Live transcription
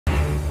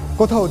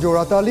কোথাও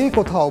জোড়াতালি,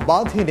 কোথাও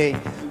বাঁধই নেই।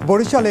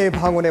 বরিশালে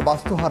ভাঙনে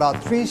বাস্তুহারা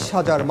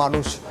 ৩০,০০০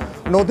 মানুষ।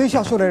 নদী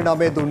শাসনের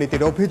নামে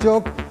দুর্নীতির অভিযোগ,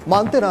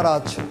 মানতে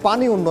নারাজ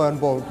পানি উন্নয়ন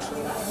বোর্ড।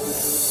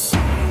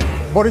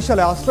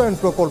 বরিশালে আশ্রয়ন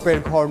প্রকল্পের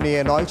ঘর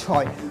নিয়ে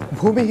 ৯/৬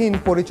 ভূমিহীন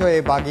পরিচয়ে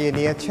বাগিয়ে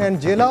নিয়েছেন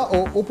জেলা ও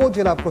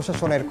উপজেলা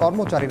প্রশাসনের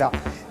কর্মচারীরা।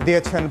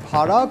 দিয়েছেন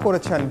ভাড়া,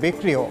 করেছেন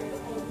বিক্রিও।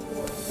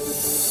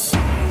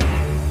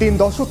 ৩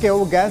 দশকেও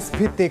গ্যাস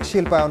ভিত্তিক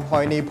শিল্পায়ন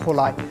হয়নি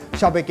ভোলায়।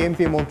 সাবেক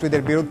এমপি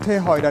মন্ত্রীদের বিরুদ্ধে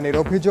হয়রানির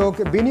অভিযোগ,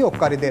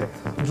 বিনিয়োগকারীদের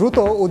দ্রুত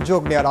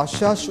উদ্যোগ নেওয়ার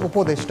আশ্বাস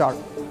উপদেষ্টার।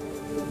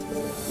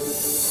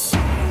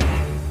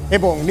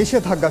 এবং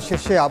নিষেধাজ্ঞা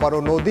শেষে আবারও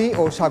নদী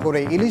ও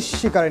সাগরে ইলিশ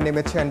শিকারে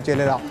নেমেছেন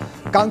জেলেরা।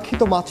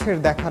 কাঙ্ক্ষিত মাছের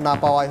দেখা না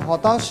পাওয়ায়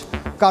হতাশ,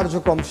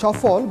 কার্যক্রম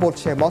সফল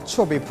বলছে মৎস্য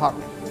বিভাগ।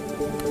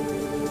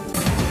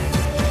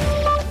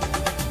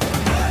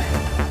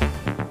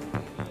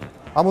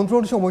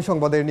 আমন্ত্রণ সময়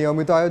সংবাদের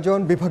নিয়মিত আয়োজন।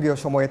 বিভাগীয়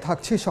সময়ে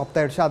থাকছে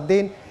সপ্তাহের 7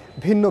 দিন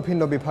ভিন্ন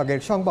ভিন্ন বিভাগের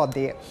সংবাদ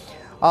দিয়ে।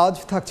 আজ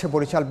থাকছে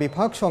বরিশাল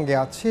বিভাগ, সঙ্গে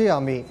আছি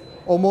আমি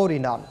ওমর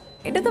ইনাম।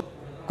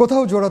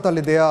 কোথাও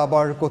জোড়াতালি দেয়া,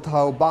 আবার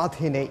কোথাও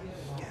বাঁধই নেই।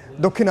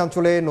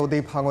 দক্ষিণাঞ্চলে নদী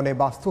ভাঙনে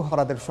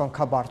বাস্তুহারাদের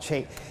সংখ্যা বাড়ছে,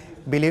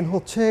 বিলীন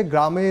হচ্ছে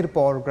গ্রামের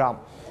পর গ্রাম।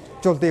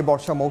 চলতি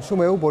বর্ষা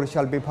মৌসুমেও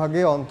বরিশাল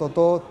বিভাগে অন্তত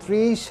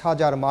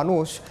 ৩০,০০০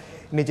 মানুষ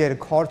নিজের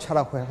ঘর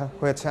ছাড়া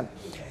হয়েছেন।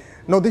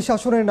 নদী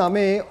শাসনের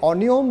নামে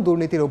অনিয়ম,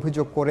 দুর্নীতির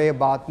অভিযোগ করে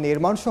বাঁধ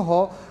নির্মাণ সহ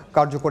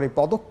কার্যকরী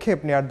পদক্ষেপ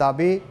নেওয়ার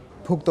দাবি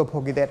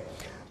ভুক্তভোগীদের।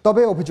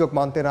 তবে অভিযোগ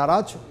মানতে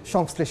নারাজ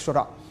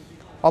সংশ্লিষ্টরা।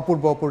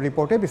 অপূর্ব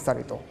রিপোর্টে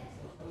বিস্তারিত।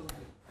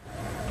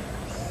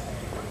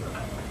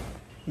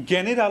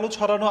 জ্ঞানের আলো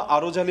ছড়ানো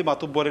আরজালি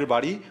মাতব্বরের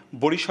বাড়ি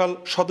বরিশাল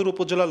সদর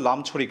উপজেলার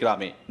লামছড়ি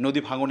গ্রামে।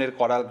 নদী ভাঙনের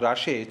করাল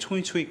গ্রাসে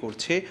ছুঁই ছুঁই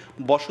করছে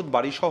বসত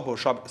বাড়ি সহ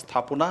সব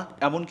স্থাপনা,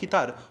 এমনকি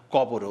তার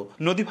কবরও।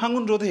 নদী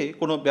ভাঙন রোধে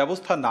কোনো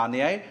ব্যবস্থা না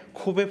নেয়ায়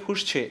ক্ষোভে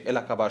ফুঁসছে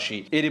এলাকাবাসী।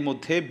 এরই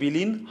মধ্যে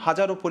বিলীন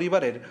হাজারো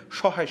পরিবারের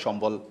সহায়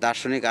সম্বল।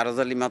 দার্শনিক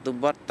আরজালি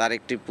মাতব্বর, তার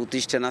একটি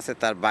প্রতিষ্ঠান আছে,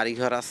 তার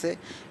বাড়িঘর আছে।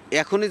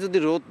 এখনই যদি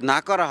রোধ না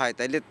করা হয়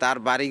তাহলে তার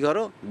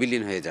বাড়িঘরও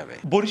বিলীন হয়ে যাবে।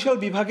 বরিশাল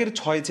বিভাগের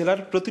 6 জেলার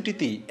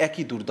প্রতিটিতেই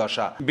একই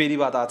দুর্দশা।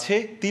 বেড়িবাঁধ আছে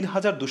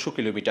 ৩,২০০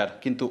 কিলোমিটার,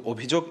 কিন্তু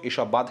অভিযোগ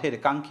এসব বাঁধের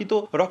কাঙ্ক্ষিত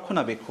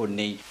রক্ষণাবেক্ষণ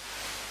নেই।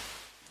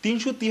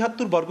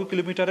 ৩৭৩ বর্গ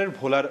কিলোমিটারের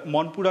ভোলার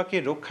মনপুরাকে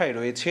রক্ষায়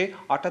রয়েছে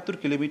 ৭৮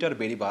 কিলোমিটার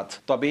বেড়িবাঁধ।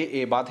 তবে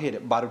এ বাঁধের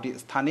 ১২টি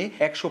স্থানে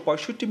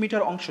 ১৬৫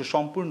 মিটার অংশ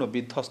সম্পূর্ণ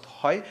বিধ্বস্ত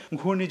হয়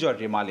ঘূর্ণিঝড়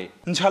রেমালে।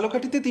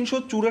 ঝালকাঠিতে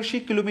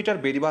 ৩৮৪ কিলোমিটার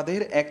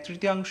বেড়িবাঁধের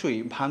 ১/৩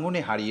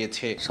 ভাঙনে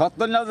হারিয়েছে।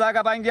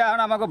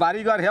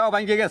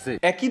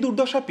 একই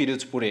দুর্দশা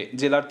পিরোজপুরে।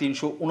 জেলার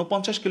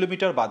 ৩৪৯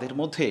 কিলোমিটার বাঁধের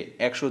মধ্যে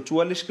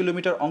 ১৪৪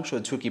 কিলোমিটার অংশ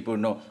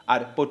ঝুঁকিপূর্ণ,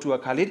 আর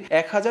পটুয়াখালীর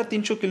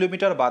 ১৩০০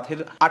 কিলোমিটার বাঁধের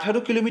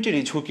 ১৮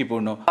 কিলোমিটারই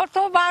ঝুঁকিপূর্ণ।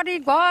 বাড়ি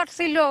ঘর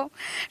ছিল,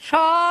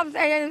 সব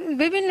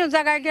বিভিন্ন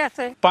জায়গায়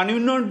গেছে। পানি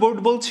উন্নয়ন বোর্ড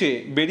বলছে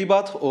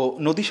বেড়িবাঁধ ও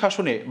নদী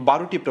শাসনে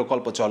 12টি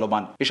প্রকল্প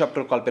চলমান। এসব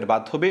প্রকল্পের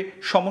মাধ্যমে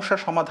সমস্যা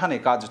সমাধানে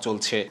কাজ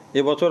চলছে।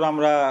 এবছর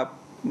আমরা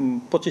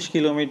 25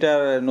 কিলোমিটার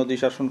নদী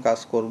শাসন কাজ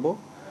করব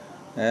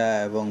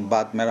এবং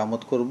বাঁধ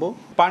মেরামত করব।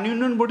 পানি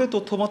উন্নয়ন বোর্ডের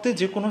তথ্য মতে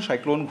যে কোনো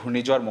সাইক্লোন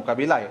ঘূর্ণিঝড়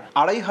মোকাবিলায়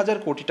 ২৫০০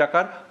 কোটি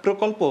টাকার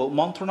প্রকল্প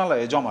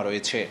মন্ত্রণালয়ে জমা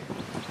রয়েছে।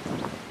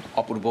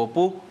 অপূর্ব,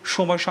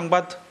 সময়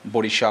সংবাদ,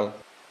 বরিশাল।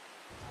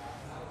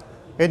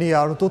 এ নিয়ে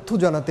আরও তথ্য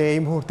জানাতে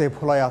এই মুহূর্তে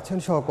ভোলায় আছেন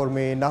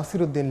সহকর্মী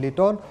নাসির উদ্দিন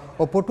লিটন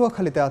ও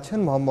পটুয়াখালীতে আছেন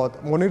মোহাম্মদ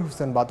মনির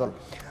হোসেন বাদল।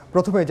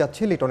 প্রথমে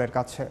যাচ্ছি লিটনের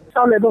কাছে।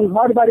 এবং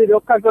ঘর বাড়ি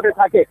রক্ষা করে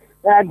থাকে।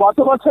 গত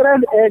বছরের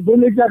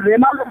ঘূর্ণিঝড়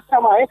রেমালের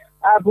সময়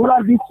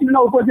ভোলার বিচ্ছিন্ন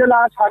উপজেলা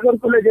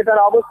সাগরকুলে যেটার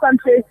অবস্থান,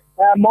 সেই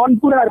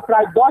মনপুরার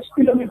প্রায় ১০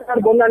 কিলোমিটার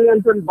বন্যা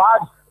নিয়ন্ত্রণ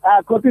বাঁধ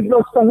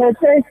ক্ষতিগ্রস্ত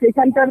হয়েছে।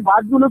 সেখানকার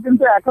বাঁধগুলো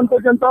কিন্তু এখন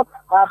পর্যন্ত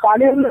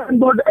পানি উন্নয়ন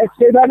বোর্ড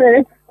সেভাবে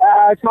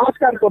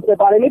সংস্কার করতে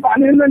পারেনি।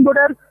 পানি উন্নয়ন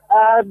বোর্ডের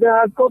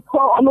তথ্য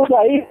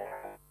অনুযায়ী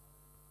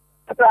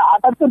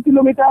 ৭৮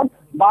 কিলোমিটার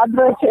বাঁধ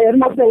রয়েছে। এর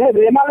মধ্যে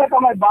রেমালে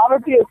কমায়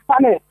 12টি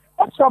স্থানে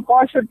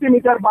 ১৬৫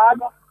 মিটার বাঁধ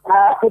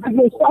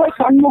ক্ষতিগ্রস্ত হয়,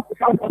 সম্মুখ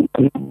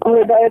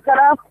হয়ে যায়।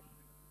 এছাড়া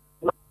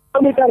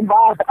মিটার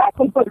বাঁধ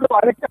এখন পর্যন্ত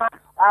অনেকটা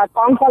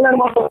কঙ্কালের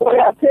মতো করে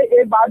আছে।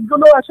 এই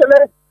বাঁধগুলো আসলে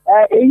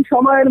এই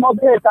সময়ের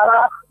মধ্যে তারা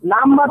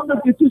নামমাত্র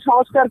কিছু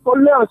সংস্কার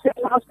করলেও সেই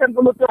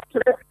সংস্কারগুলোতে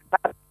আসলে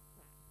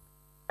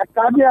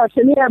কাজে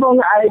আসেনি। এবং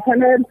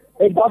এখানে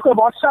গত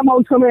বর্ষা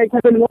মৌসুমে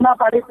এখানে নোনা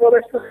পানি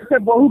প্রবেশ করেছে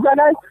বহু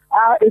জায়গায়।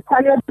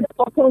 স্থানীয়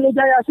তথ্য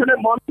অনুযায়ী আসলে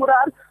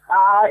মনপুরার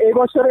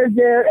এবছরের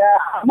যে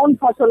আমন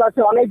ফসল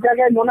আছে, অনেক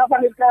জায়গায় নোনা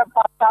পানির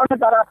কারণে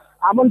তারা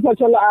আমন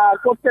ফসল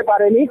করতে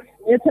পারেনি।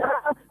 এছাড়া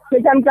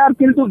সেখানকার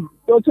কিন্তু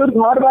প্রচুর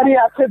ঘর বাড়ি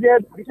আছে, যে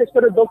বিশেষ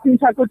করে দক্ষিণ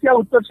সাকুচিয়া,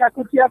 উত্তর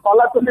সাকুচিয়া,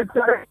 কলাতলির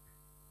চরে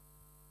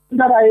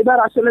তারা এবার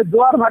আসলে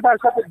জোয়ার ভাটার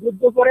সাথে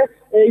যুদ্ধ করে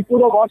এই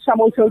পুরো বর্ষা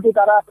মৌসুমটি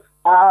তারা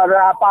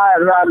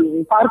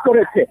পার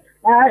করেছে।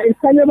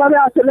 স্থানীয়ভাবে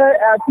আসলে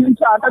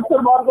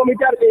 ৩৭৮ বর্গ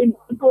মিটার এই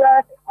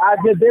মনপুরায়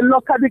যে ১.৫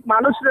 লক্ষাধিক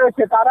মানুষ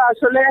রয়েছে, তারা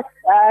আসলে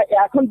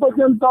এখন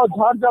পর্যন্ত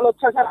ঝড়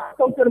জলোচ্ছ্বাসের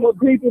আতঙ্কের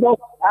মধ্যেই পুরো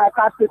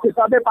কাটতেছে।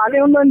 তবে পানি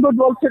উন্নয়ন বোর্ড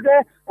বলছে যে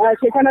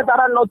সেখানে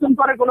তারা নতুন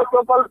করে কোনো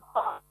প্রকল্প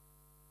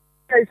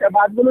এই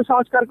বাঁধগুলো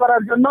সংস্কার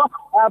করার জন্য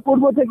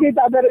পূর্ব থেকেই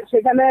তাদের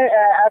সেখানে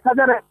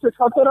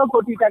 1117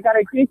 কোটি টাকার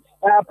একটি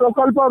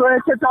প্রকল্প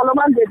রয়েছে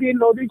চলমান, যেটি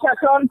নদী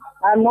শাসন,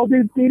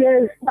 নদীর তীরে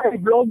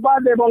ব্লক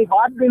বাঁধ এবং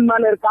বাঁধ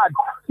নির্মাণের কাজ।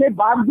 সেই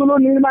বাঁধগুলো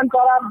নির্মাণ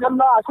করার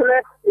জন্য আসলে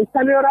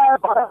স্থানীয়রা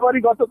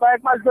বরাবরই গত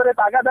কয়েক মাস ধরে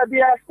তাগাদা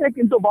দিয়ে আসছে,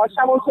 কিন্তু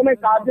বর্ষা মৌসুমে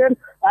কাজের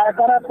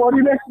করার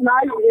পরিবেশ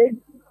নাই। এই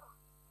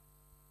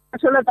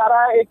আসলে তারা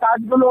এই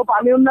কাজগুলো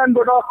পানি উন্নয়ন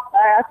বোর্ড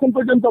এখন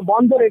পর্যন্ত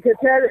বন্ধ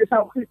রেখেছে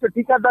সংশ্লিষ্ট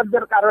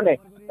ঠিকাদারদের কারণে।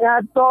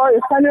 তো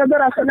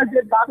স্থানীয়দের আসলে যে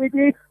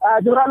দাবিটি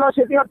জোরালো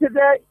সেটি হচ্ছে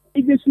যে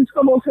এই যে শুষ্ক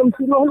মৌসুম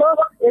শুরু হলো,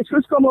 এই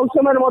শুষ্ক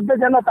মৌসুমের মধ্যে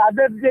যেন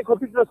তাদের যে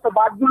ক্ষতিগ্রস্ত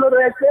বাঁধগুলো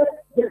রয়েছে,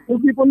 যে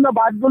ঝুঁকিপূর্ণ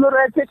বাঁধগুলো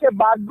রয়েছে, সে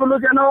বাঁধগুলো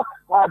যেন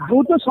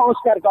দ্রুত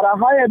সংস্কার করা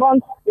হয় এবং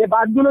এই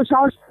বাঁধগুলো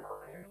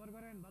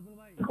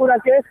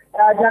সংস্কারকে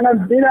যেন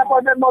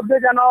নিরাপদের মধ্যে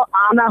যেন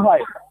আনা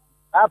হয়।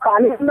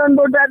 পানি উন্নয়ন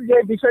বোর্ডের যে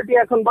বিষয়টি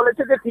এখন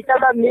বলেছে যে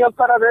ঠিকাদার নিয়োগ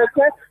করা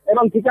রয়েছে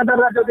এবং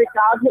ঠিকাদাররা যদি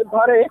কাজ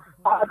ধরে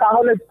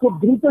তাহলে খুব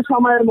দ্রুত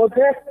সময়ের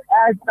মধ্যে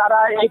তারা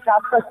এই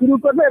কাজটা শুরু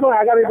করবে এবং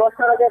আগামী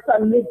বছর আগে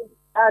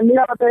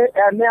নিরাপদে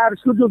নেওয়ার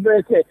সুযোগ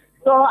রয়েছে।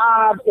 তো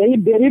এই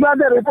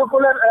বেড়িবাঁধের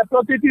উপকূলের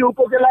প্রতিটি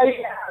উপজেলায়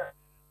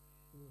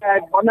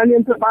বন্যা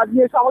নিয়ন্ত্রণ বাঁধ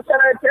নিয়ে সমস্যা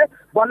রয়েছে।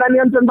 বন্যা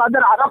নিয়ন্ত্রণ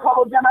বাঁধের আরো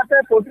খবর জানাতে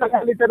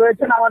পটুয়াখালীতে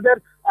রয়েছেন আমাদের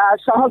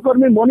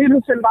সহকর্মী মনির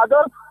হোসেন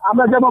বাদল।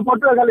 আমরা যাব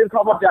পটুয়াখালীর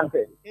খবর জানতে।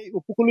 এই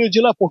উপকূলীয়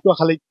জেলা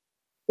পটুয়াখালী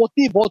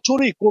প্রতি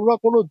বছরই কোনো না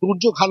কোনো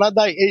দুর্যোগ হানা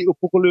দেয় এই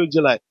উপকূলীয়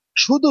জেলায়।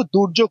 শুধু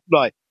দুর্যোগ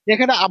নয়,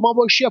 এখানে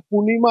অমাবস্যা,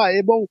 পূর্ণিমা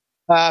এবং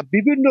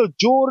বিভিন্ন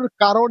জোর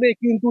কারণে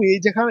কিন্তু এই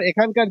যেখানে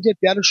এখানকার যে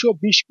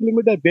 1320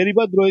 কিলোমিটার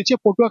বেড়িবাঁধ রয়েছে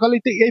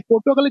পটুয়াখালীতে, এই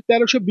পটুয়াখালী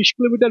 1320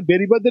 কিলোমিটার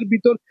বেড়িবাঁধের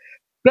ভিতর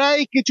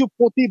প্রায় কিছু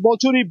প্রতি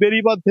বছরই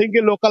বেড়িবাঁধ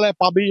ভেঙে লোকালয়ে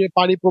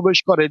পানি প্রবেশ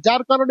করে,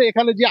 যার কারণে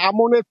এখানে যে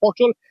আমনের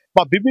ফসল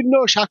বা বিভিন্ন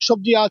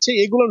শাকসবজি আছে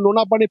এগুলো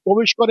নোনা পানি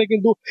প্রবেশ করে,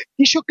 কিন্তু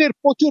কৃষকের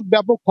প্রচুর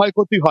ব্যাপক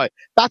ক্ষয়ক্ষতি হয়।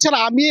 তাছাড়া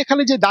আমি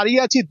এখানে যে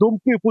দাঁড়িয়ে আছি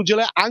দুমকি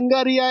উপজেলায়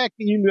আঙ্গারিয়া এক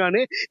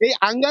ইউনিয়নে, এই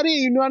আঙ্গারিয়া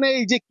ইউনিয়নে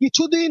এই যে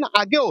কিছুদিন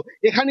আগেও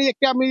এখানে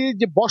একটা আমি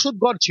যে বসত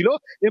ঘর ছিল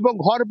এবং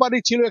ঘর বাড়ি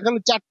ছিল, এখানে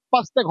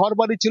 4-5টা ঘর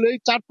বাড়ি ছিল। এই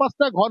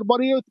 4-5টা ঘর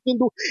বাড়িও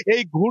কিন্তু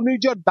এই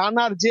ঘূর্ণিঝড়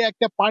দানার যে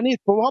একটা পানির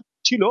প্রভাব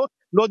ছিল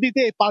নদীতে,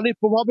 এই পানির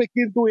প্রভাবে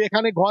কিন্তু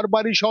এখানে ঘর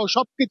বাড়ি সহ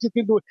সবকিছু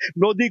কিন্তু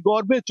নদী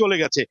গর্ভে চলে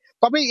গেছে।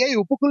 তবে এই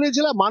উপকূলীয়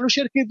জেলা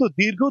মানুষের কিন্তু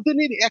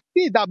দীর্ঘদিনের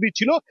একটি দাবি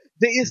ছিল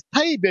যে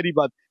স্থায়ী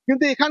বেড়িবাঁধ,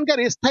 কিন্তু এখানকার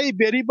স্থায়ী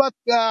বেড়িবাঁধ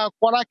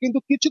করা কিন্তু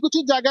কিছু কিছু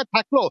জায়গায়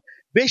থাকলেও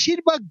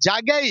বেশিরভাগ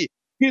জায়গায়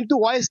কিন্তু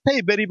অস্থায়ী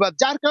বেড়িবাঁধ,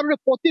 যার কারণে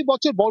প্রতি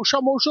বছর বর্ষা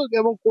মৌসুম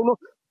এবং কোনো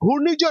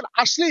ঘূর্ণিঝড়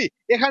আসলেই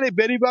এখানে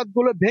বেড়িবাঁধ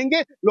গুলো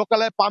ভেঙে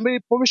লোকালয়ে পানি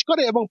প্রবেশ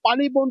করে এবং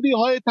পানিবন্দী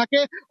হয়ে থাকে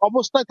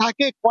অবস্থায়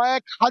থাকে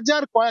কয়েক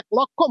হাজার কয়েক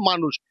লক্ষ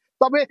মানুষ।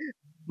 তবে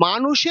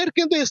মানুষের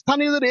কিন্তু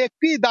স্থানীয়দের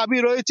একটি দাবি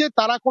রয়েছে,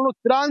 তারা কোনো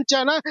ত্রাণ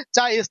চায় না,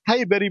 চায়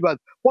স্থায়ী বেড়িবাঁধ।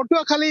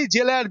 পটুয়াখালী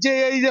জেলার যে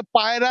এই যে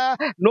পায়রা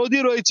নদী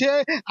রয়েছে,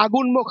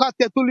 আগুনমুখা,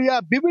 তেতুলিয়া,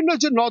 বিভিন্ন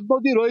যে নদ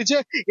নদী রয়েছে,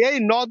 এই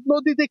নদ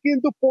নদীতে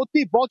কিন্তু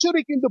প্রতি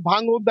বছরই কিন্তু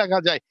ভাঙন দেখা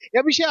যায়।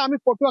 এ বিষয়ে আমি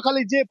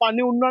পটুয়াখালী যে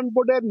পানি উন্নয়ন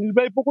বোর্ডের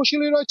নির্বাহী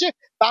প্রকৌশলী রয়েছে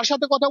তার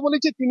সাথে কথা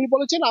বলেছি। তিনি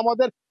বলেছেন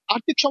আমাদের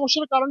আর্থিক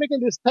সমস্যার কারণে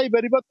কিন্তু স্থায়ী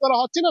বেড়িবাঁধ করা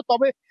হচ্ছে না।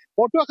 তবে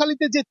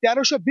পটুয়াখালীতে যে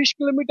 1320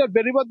 কিলোমিটার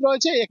বেড়িবাঁধ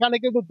রয়েছে এখানে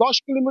কিন্তু 10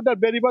 কিলোমিটার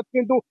বেড়িবাঁধ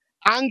কিন্তু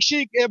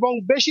আংশিক এবং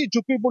বেশি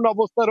ঝুঁকিপূর্ণ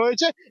অবস্থা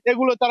রয়েছে,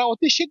 এগুলো তারা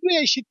অতি শীঘ্রই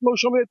এই শীত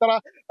মৌসুমে তারা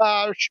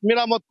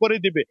মেরামত করে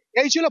দিবে।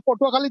 এই ছিল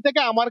পটুয়াখালী থেকে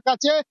আমার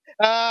কাছে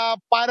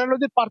পায়রা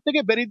নদীর পার থেকে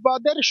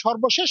বেড়িবাঁধের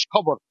সর্বশেষ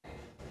খবর।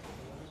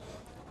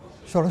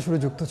 সরাসরি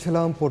যুক্ত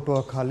ছিলাম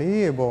পটুয়াখালী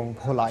এবং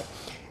ভোলায়।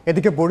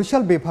 এদিকে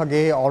বরিশাল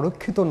বিভাগে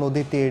অরক্ষিত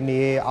নদী তীর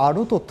নিয়ে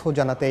আরও তথ্য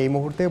জানাতে এই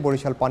মুহূর্তে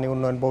বরিশাল পানি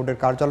উন্নয়ন বোর্ডের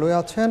কার্যালয়ে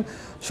আছেন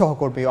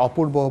সহকর্মী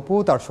অপূর্ব অপু।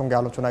 তার সঙ্গে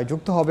আলোচনায়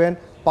যুক্ত হবেন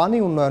পানি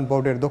উন্নয়ন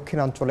বোর্ডের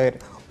দক্ষিণাঞ্চলের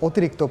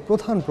অতিরিক্ত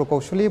প্রধান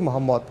প্রকৌশলী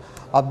মোহাম্মদ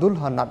আব্দুল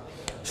হান্নান।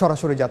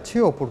 সরাসরি যাচ্ছি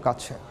অপুর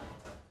কাছে।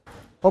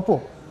 অপু,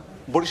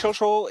 বরিশাল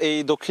সহ এই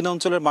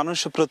দক্ষিণাঞ্চলের মানুষ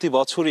প্রতি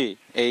বছরই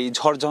এই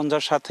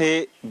ঝড়ঝঞ্ঝার সাথে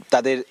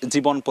তাদের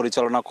জীবন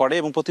পরিচালনা করে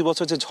এবং প্রতি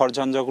বছর যে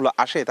ঝড়ঝঞ্ঝাগুলো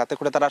আসে তাতে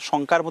করে তারা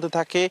শঙ্কার মধ্যে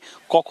থাকে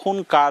কখন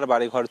কার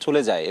বাড়িঘর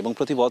চলে যায় এবং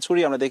প্রতি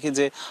বছরই আমরা দেখি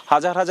যে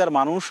হাজার হাজার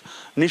মানুষ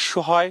নিঃস্ব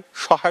হয়,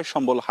 সহায়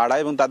সম্বল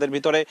হারায় এবং তাদের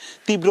ভিতরে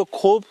তীব্র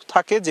ক্ষোভ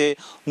থাকে যে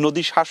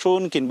নদী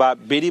শাসন কিংবা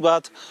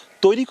বেড়িবাঁধ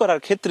তৈরি করার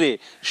ক্ষেত্রে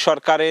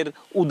সরকারের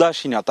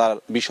উদাসীনতার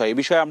বিষয়। এই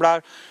বিষয়ে আমরা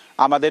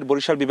আমাদের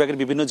বরিশাল বিভাগের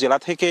বিভিন্ন জেলা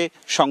থেকে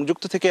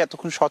সংযুক্ত থেকে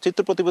এতক্ষণ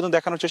সচিত্র প্রতিবেদন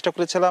দেখানোর চেষ্টা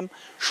করেছিলাম।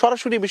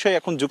 সরাসরি বিষয়ে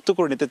এখন যুক্ত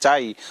করে নিতে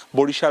চাই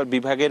বরিশাল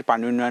বিভাগের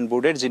পানি উন্নয়ন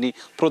বোর্ডের যিনি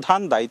প্রধান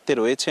দায়িত্বে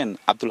রয়েছেন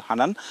আব্দুল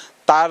হান্নান,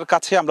 তার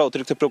কাছে আমরা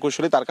অতিরিক্ত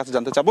প্রকৌশলী, তার কাছে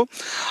জানতে চাবো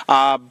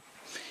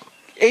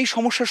এই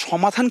সমস্যার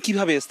সমাধান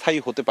কিভাবে স্থায়ী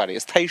হতে পারে,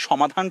 স্থায়ী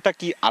সমাধানটা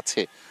কি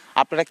আছে,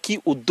 আপনারা কি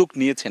উদ্যোগ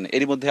নিয়েছেন?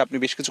 এর মধ্যে আপনি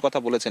বেশ কিছু কথা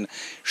বলেছেন,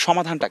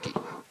 সমাধানটা কি?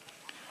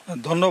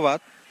 ধন্যবাদ।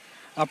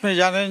 আপনি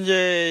জানেন যে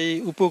এই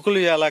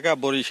উপকূলীয় এলাকা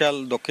বরিশাল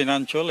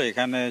দক্ষিণাঞ্চল,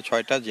 এখানে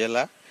 6টা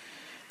জেলা,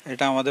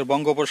 এটা আমাদের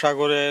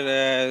বঙ্গোপসাগরের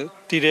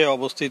তীরে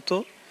অবস্থিত।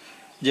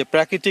 যে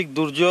প্রাকৃতিক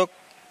দুর্যোগ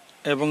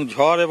এবং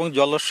ঝড় এবং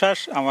জলোচ্ছ্বাস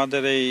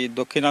আমাদের এই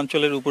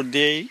দক্ষিণাঞ্চলের উপর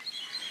দিয়েই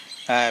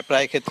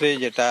প্রায় ক্ষেত্রেই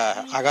যেটা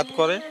আঘাত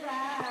করে।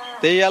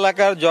 তো এই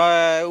এলাকার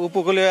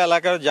উপকূলীয়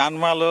এলাকার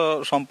জানমাল ও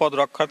সম্পদ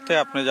রক্ষার্থে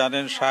আপনি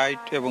জানেন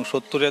 60 এবং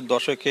 70-এর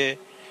দশকে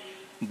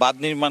বাঁধ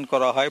নির্মাণ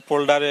করা হয়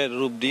পোল্ডারের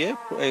রূপ দিয়ে।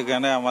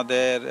 এখানে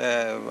আমাদের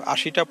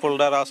 80টা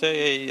পোল্ডার আছে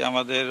এই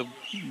আমাদের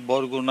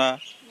বরগুনা,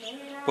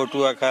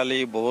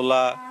 পটুয়াখালী,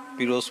 ভোলা,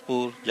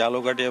 পিরোজপুর,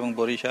 ঝালকাঠি এবং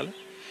বরিশালে।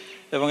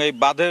 এবং এই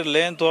বাঁধের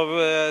লেন্থ হবে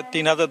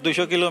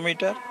 3200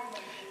 কিলোমিটার।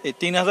 এই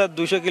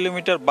 3200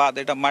 কিলোমিটার বাঁধ,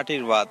 এটা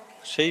মাটির বাঁধ।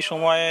 সেই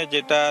সময়ে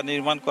যেটা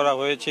নির্মাণ করা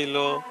হয়েছিল,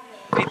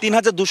 এই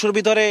 3200-র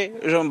ভিতরে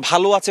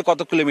ভালো আছে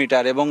কত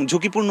কিলোমিটার এবং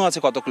ঝুঁকিপূর্ণ আছে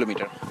কত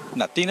কিলোমিটার?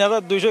 না,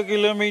 3200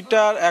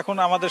 কিলোমিটার এখন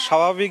আমাদের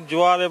স্বাভাবিক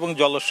জোয়ার এবং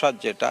জলোচ্ছ্বাস,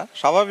 যেটা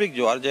স্বাভাবিক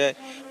জোয়ার যে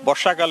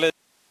বর্ষাকালে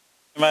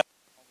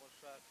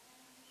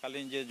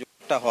কালীন যে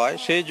জোয়ারটা হয়,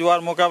 সেই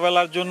জোয়ার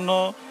মোকাবেলার জন্য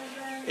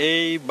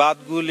এই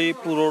বাঁধগুলি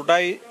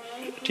পুরোটাই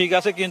ঠিক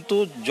আছে, কিন্তু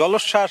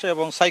জলোচ্ছ্বাস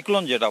এবং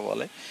সাইক্লোন যেটা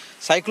বলে,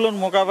 সাইক্লোন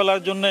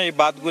মোকাবেলার জন্য এই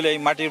বাঁধগুলি, এই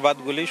মাটির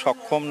বাঁধগুলি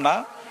সক্ষম না।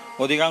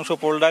 অধিকাংশ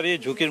পোল্ডারই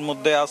ঝুঁকির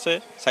মধ্যে আছে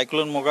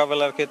সাইক্লোন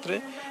মোকাবেলার ক্ষেত্রে।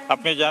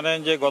 আপনি জানেন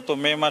যে গত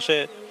মে মাসে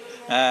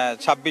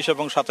 26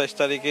 এবং 27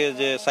 তারিখে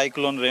যে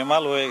সাইক্লোন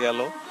রেমাল হয়ে গেল,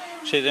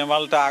 সেই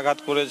রেমালটা আঘাত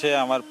করেছে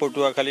আমার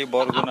পটুয়াখালী,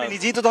 বরগুনা।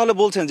 নিজেই তো তাহলে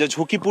বলছেন যে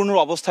ঝুঁকিপূর্ণ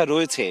অবস্থায়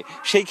রয়েছে,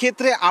 সেই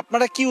ক্ষেত্রে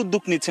আপনারা কি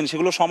উদ্যোগ নিচ্ছেন,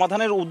 সেগুলো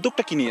সমাধানের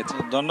উদ্যোগটা কি নিয়েছেন?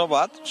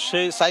 ধন্যবাদ।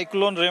 সেই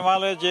সাইক্লোন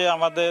রেমালে যে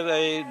আমাদের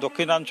এই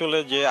দক্ষিণাঞ্চলে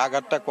যে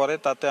আঘাতটা করে,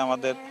 তাতে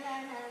আমাদের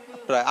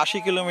প্রায় 80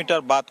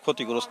 কিলোমিটার বাঁধ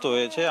ক্ষতিগ্রস্ত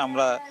হয়েছে।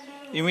 আমরা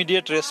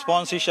ইমিডিয়েট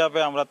রেসপন্স হিসাবে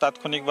আমরা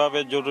তাৎক্ষণিকভাবে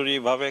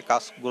জরুরিভাবে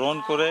কাজ গ্রহণ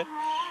করে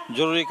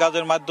জরুরি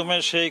কাজের মাধ্যমে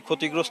সেই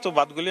ক্ষতিগ্রস্ত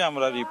বাঁধগুলি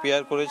আমরা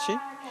রিপেয়ার করেছি।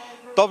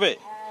 তবে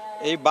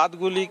এই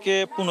বাঁধগুলিকে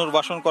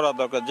পুনর্বাসন করা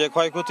দরকার। যে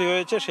ক্ষয়ক্ষতি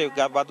হয়েছে সেই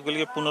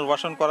বাঁধগুলিকে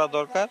পুনর্বাসন করা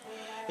দরকার।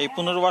 এই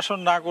পুনর্বাসন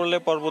না করলে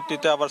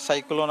পরবর্তীতে আবার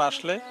সাইক্লোন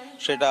আসলে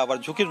সেটা আবার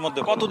ঝুঁকির মধ্যে।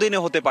 কতদিনে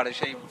হতে পারে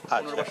সেই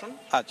পুনর্বাসন?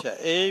 আচ্ছা,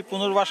 এই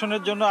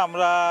পুনর্বাসনের জন্য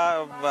আমরা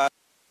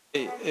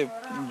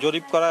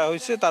জরিপ করা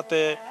হয়েছে, তাতে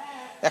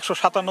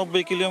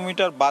 197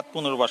 কিলোমিটার বাঁধ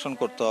পুনর্বাসন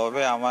করতে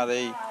হবে আমার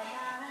এই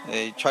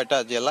 6টা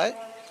জেলায়।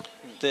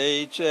 তো এই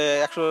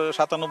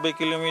 197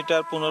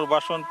 কিলোমিটার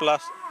পুনর্বাসন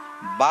প্লাস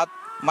বাঁধ,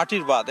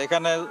 মাটির বাঁধ,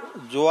 এখানে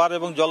জোয়ার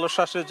এবং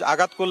জলোচ্ছ্বাসের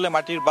আঘাত করলে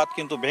মাটির বাঁধ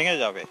কিন্তু ভেঙে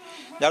যাবে,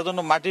 যার জন্য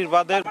মাটির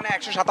বাঁধের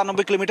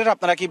 197 কিলোমিটার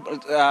আপনারা কি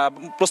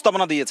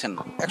প্রস্তাবনা দিয়েছেন?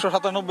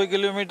 197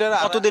 কিলোমিটার।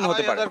 কতদিন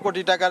হতে পারে? 2,000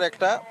 কোটি টাকার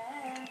একটা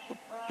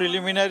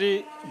প্রিলিমিনারি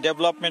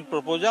ডেভেলপমেন্ট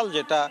প্রপোজাল,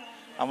 যেটা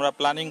আমরা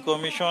প্ল্যানিং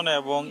কমিশন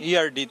এবং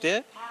ইআরডিতে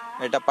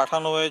এটা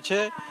পাঠানো হয়েছে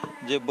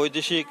যে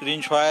বৈদেশিক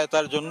ঋণ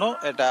সহায়তার জন্য।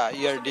 এটা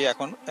ইআরডি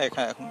এখন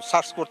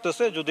সার্চ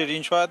করতেছে, যদি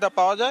ঋণ সহায়তা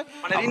পাওয়া যায়,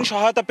 মানে ঋণ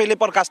সহায়তা পেলে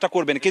পর কাজটা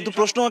করবেন। কিন্তু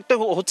প্রশ্ন একটা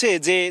হচ্ছে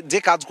যে যে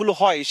কাজগুলো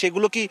হয়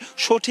সেগুলো কি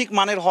সঠিক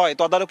মানের হয়,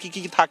 তদারকি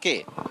কি থাকে?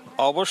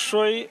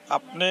 অবশ্যই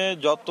আপনি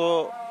যত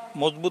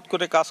মজবুত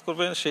করে কাজ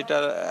করবেন সেটা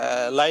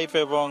লাইফ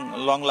এবং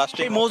লং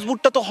লাস্টিং।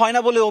 মজবুতটা তো হয়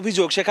না বলে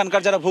অভিযোগ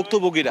সেখানকার যারা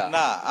ভুক্তভোগীরা।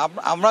 না,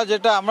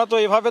 আমরা তো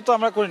এইভাবে তো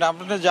আমরা করি না।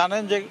 আপনি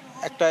জানেন যে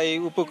একটা এই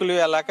উপকূলীয়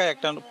এলাকায়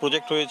একটা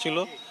প্রজেক্ট হয়েছিল,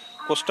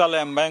 কোস্টাল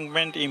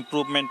এম্বাঙ্কমেন্ট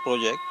ইমপ্রুভমেন্ট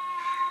প্রজেক্ট।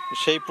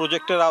 সেই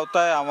প্রজেক্টের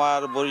আওতায় আমার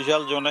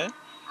বরিশাল জোনে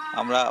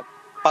আমরা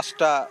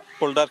 5টা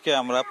পোল্ডারকে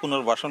আমরা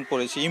পুনর্বাসন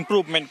করেছি,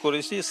 ইমপ্রুভমেন্ট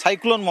করেছি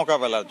সাইক্লোন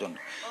মোকাবেলার জন্য।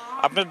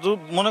 আপনার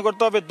মনে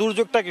করতে হবে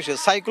দুর্যোগটা কিসের,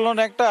 সাইক্লোন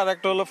একটা, আর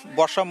একটা হলো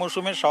বর্ষা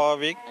মৌসুমের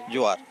স্বাভাবিক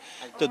জোয়ার।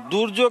 তো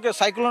দুর্যোগে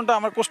সাইক্লোনটা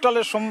আমার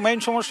কোস্টালের মেইন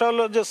সমস্যা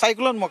হলো যে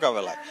সাইক্লোন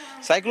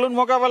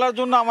মোকাবেলার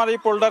জন্য আমার এই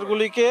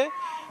পোল্ডারগুলিকে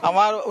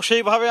আমার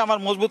সেইভাবে আমার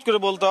মজবুত করে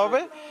বলতে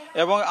হবে।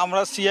 এবং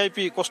আমরা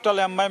সিআইপি কোস্টাল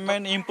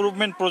এনভায়রনমেন্ট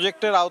ইমপ্রুভমেন্ট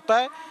প্রজেক্টের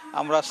আওতায়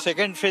আমরা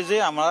সেকেন্ড ফেজে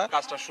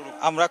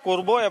আমরা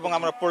করব এবং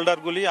আমরা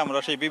পোল্ডারগুলি আমরা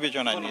সেই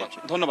বিবেচনায় নিয়েছি।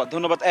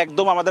 ধন্যবাদ।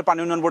 একদম আমাদের পানি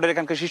উন্নয়ন বোর্ডের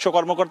এখানকার শীর্ষ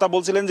কর্মকর্তা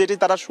বলছিলেন যেটি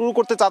তারা শুরু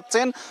করতে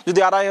চাচ্ছেন, যদি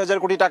 2,500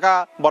 কোটি টাকা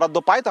বরাদ্দ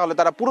পায় তাহলে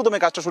তারা পুরোদমে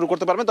কাজটা শুরু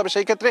করতে পারবেন। তবে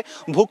সেই ক্ষেত্রে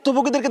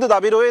ভুক্তভোগীদের কিন্তু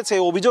দাবি রয়েছে,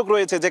 অভিযোগ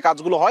রয়েছে যে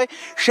কাজগুলো হয়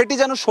সেটি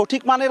যেন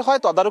সঠিক মানের হয়,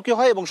 তদারকি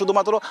হয় এবং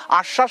শুধুমাত্র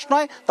আশ্বাস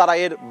নয়, তারা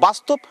এর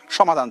বাস্তব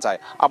সমাধান চায়।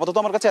 আপাতত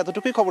আমার কাছে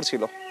এতটুকুই খবর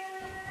ছিল।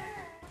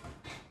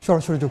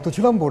 সরাসরি যুক্ত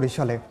ছিলাম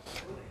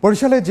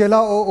বরিশালে জেলা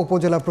ও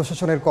উপজেলা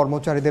প্রশাসনের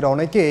কর্মচারীদের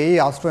অনেকেই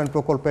আশ্রয়ণ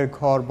প্রকল্পের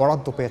ঘর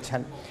বরাদ্দ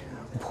পেয়েছেন।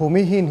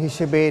 ভূমিহীন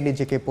হিসেবে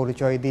নিজেকে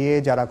পরিচয় দিয়ে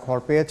যারা ঘর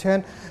পেয়েছেন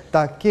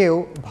তা কেউ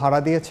ভাড়া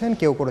দিয়েছেন,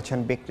 কেউ করেছেন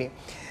বিক্রি।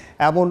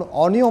 এমন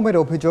অনিয়মের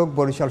অভিযোগ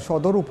বরিশাল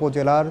সদর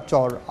উপজেলার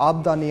চর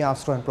আবদানিয়া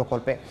আশ্রয়ণ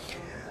প্রকল্পে।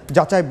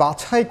 যাচাই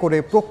বাছাই করে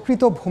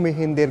প্রকৃত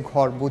ভূমিহীনদের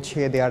ঘর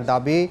বুঝিয়ে দেওয়ার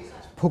দাবি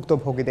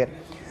ভুক্তভোগীদের।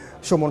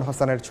 সুমন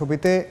হাসানের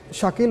ছবিতে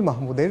শাকিল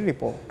মাহমুদের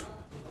রিপোর্ট।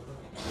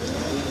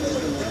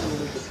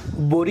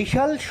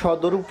 বরিশাল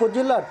সদর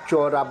উপজেলার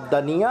চর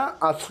আবদানিয়া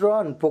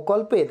আশ্রয়ণ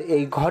প্রকল্পের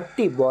এই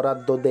ঘরটি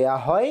বরাদ্দ দেয়া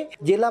হয়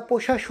জেলা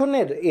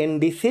প্রশাসনের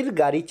এনডিসির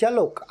গাড়ি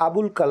চালক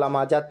আবুল কালাম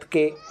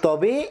আজাদকে।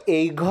 তবে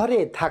এই ঘরে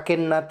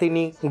থাকেন না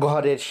তিনি।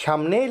 ঘরের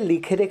সামনে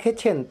লিখে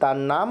রেখেছেন তার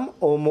নাম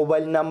ও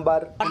মোবাইল নাম্বার।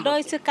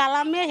 হয়েছে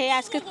কালামে হে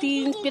আজকে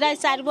প্রায়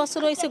 4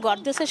 বছর হয়েছে ঘর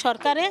দিয়েছে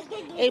সরকারে,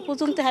 এই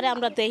পর্যন্ত হারে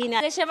আমরা দেখি না।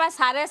 সে সময়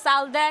সারে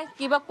চাল দেয়,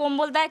 কিবা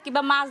কম্বল দেয়,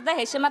 কিবা মাছ দেয়,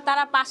 সে সময়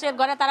তারা পাশের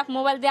ঘরে তারা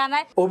মোবাইল দেয়া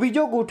নাই।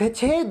 অভিযোগ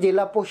উঠেছে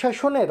জেলা প্রশাসন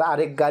প্রশাসনের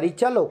আরেক গাড়ি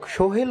চালক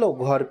সোহেলও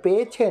ঘর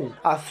পেয়েছেন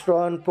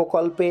আশ্রয়ণ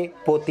প্রকল্পে।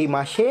 প্রতি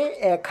মাসে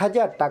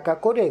 1000 টাকা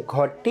করে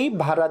ঘরটি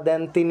ভাড়া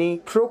দেন তিনি।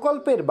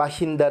 প্রকল্পের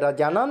বাসিন্দারা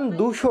জানান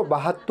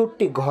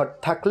 272টি ঘর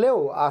থাকলেও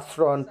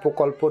আশ্রয়ণ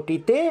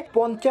প্রকল্পটিতে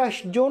 50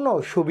 জনও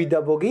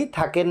সুবিধাভোগী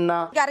থাকেন না।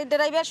 গাড়ির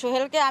ড্রাইভার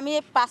সোহেলকে আমি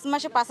 5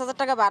 মাসে 5000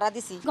 টাকা ভাড়া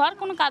দিছি। ঘর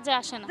কোনো কাজে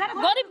আসে না,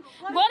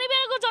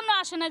 গরিবের জন্য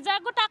আসে না,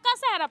 যার টাকা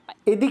আছে এরা পায়।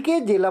 এদিকে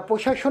জেলা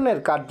প্রশাসনের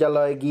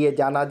কার্যালয়ে গিয়ে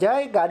জানা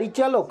যায় গাড়ি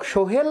চালক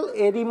সোহেল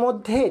এরই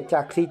মধ্যে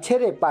চাকরি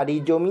ছেড়ে পাড়ি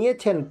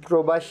জমিয়েছেন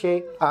প্রবাসে।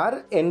 আর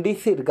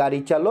এনডিসির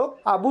গাড়ি চালক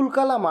আবুল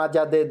কালাম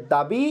আজাদের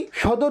দাবি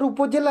সদর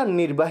উপজেলার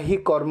নির্বাহী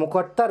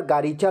কর্মকর্তার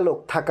গাড়ি চালক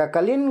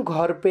থাকাকালীন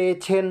ঘর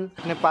পেয়েছেন।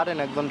 আপনি পারেন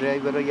একজন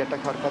ড্রাইভার এটা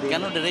সরকারি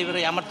কেন ড্রাইভার?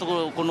 আমার তো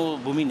কোনো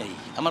ভূমি নেই,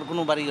 আমার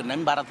কোনো বাড়ি নেই,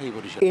 আমি ভাড়া থেকে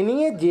করি। এ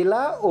নিয়ে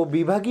জেলা ও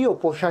বিভাগীয়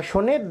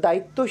প্রশাসনের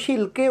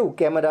দায়িত্বশীল কেউ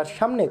ক্যামেরার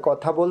সামনে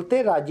কথা বলতে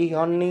রাজি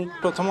হননি।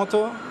 প্রথমত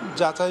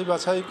যাচাই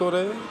বাছাই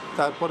করে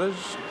তারপরে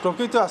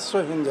প্রকৃত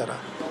আশ্রয়হীন যারা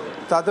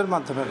তাদের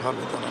মাধ্যমে ঘর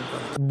বিতরণ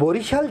করে।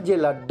 বরিশাল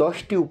জেলার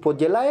 10টি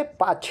উপজেলায়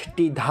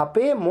 5টি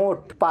ধাপে মোট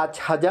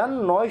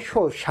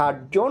 5960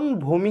 জন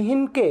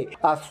ভূমিহীনকে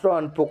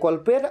আশ্রয়ণ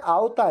প্রকল্পের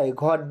আওতায়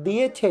ঘর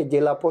দিয়েছে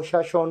জেলা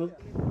প্রশাসন।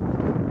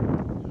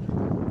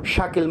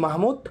 শাকিল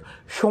মাহমুদ,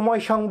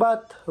 সময় সংবাদ,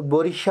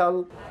 বরিশাল।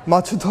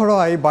 মাছ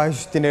ধরায় 22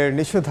 দিনের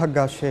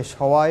নিষেধাজ্ঞা শেষ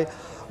হওয়ায়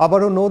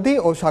আবারও নদী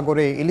ও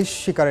সাগরে ইলিশ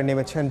শিকারে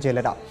নেমেছেন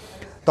জেলেরা।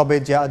 তবে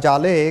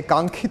জালে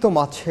কাঙ্ক্ষিত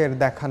মাছের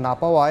দেখা না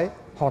পাওয়ায়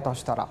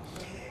হতাশ তারা।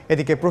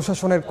 এদিকে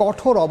প্রশাসনের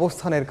কঠোর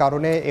অবস্থানের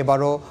কারণে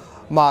এবারও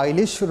মা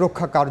ইলিশ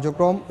রক্ষা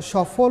কার্যক্রম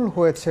সফল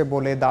হয়েছে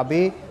বলে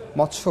দাবি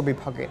মৎস্য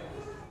বিভাগের।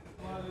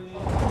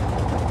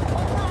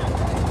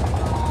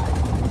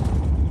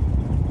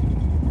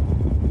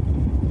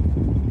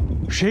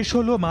 শেষ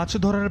হলো মাছ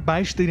ধরার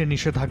 22 দিনের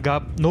নিষেধাজ্ঞা।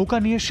 নৌকা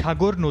নিয়ে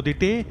সাগর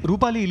নদীতে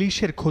রূপালী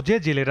ইলিশের খোঁজে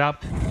জেলেরা।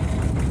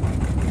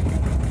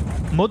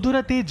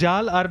 মধ্যরাতে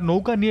জাল আর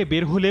নৌকা নিয়ে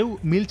বের হলেও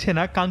মিলছে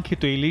না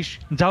কাঙ্ক্ষিত ইলিশ।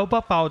 জাউপা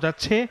পাওয়া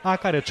যাচ্ছে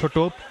আকারে ছোট।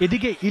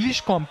 এদিকে ইলিশ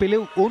কম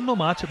পেলেও অন্য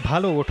মাছ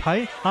ভালো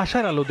ওঠায়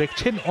আশার আলো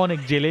দেখছেন অনেক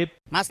জেলে।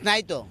 মাছ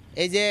নাই তো,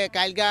 এই যে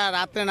কালকা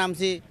রাত্রে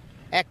নামছি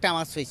একটা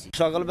মাছ পাইছি,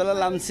 সকালবেলা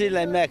নামছি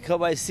লাইমে একশো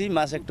পাইছি,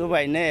 মাছ একটু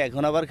পাই নাই,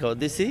 এখন আবার খেয়ে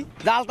দিছি।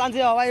 জাল টানছি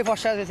হওয়াই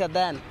ফসা গেছে,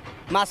 দেন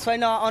মাছ পাই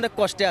না, অনেক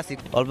কষ্টে আছি।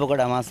 অল্প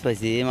কটা মাছ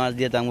পাইছি, এই মাছ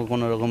দিয়ে তো আমাকে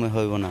কোনো রকমে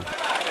হইব না।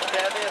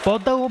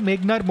 পদ্মা ও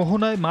মেঘনার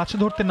মোহনায় মাছ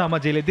ধরতে নামা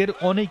জেলেদের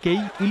অনেকেই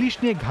ইলিশ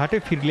নিয়ে ঘাটে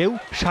ফিরলেও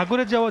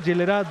সাগরে যাওয়া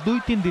জেলেরা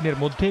 2-3 দিনের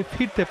মধ্যে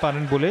ফিরতে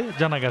পারেন বলে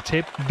জানা গেছে।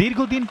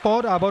 দীর্ঘদিন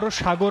পর আবারও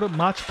সাগর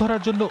মাছ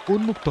ধরার জন্য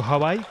উন্মুক্ত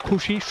হওয়ায়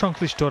খুশি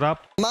সংশ্লিষ্টরা।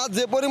 মাছ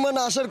যে পরিমাণ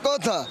আসার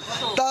কথা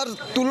তার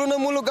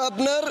তুলনামূলক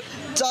আপনার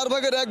 4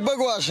 ভাগের 1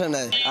 ভাগও আসে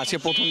নাই। আজকে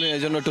প্রথম দিন,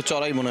 এই জন্য একটু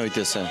চড়াই মনে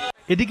হইতেছে।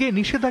 এদিকে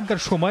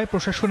নিষেধাজ্ঞার সময়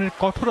প্রশাসনের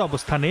কঠোর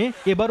অবস্থানে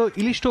এবারও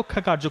ইলিশ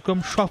রক্ষা কার্যক্রম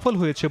সফল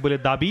হয়েছে বলে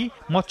দাবি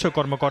মৎস্য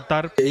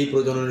কর্মকর্তার। এই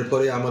প্রজননের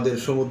পরে আমাদের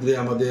সমুদ্রে,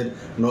 আমাদের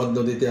নদ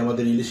নদীতে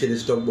আমাদের ইলিশের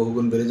স্টক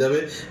বহুগুণ বেড়ে যাবে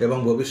এবং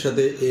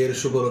ভবিষ্যতে এর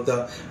সফলতা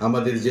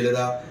আমাদের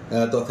জেলেরা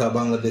তথা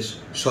বাংলাদেশ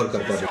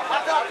সরকার পাবে।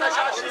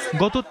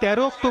 গত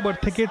 13 অক্টোবর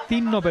থেকে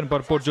 3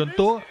 নভেম্বর পর্যন্ত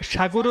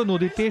সাগর ও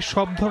নদীতে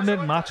সব ধরনের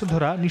মাছ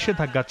ধরা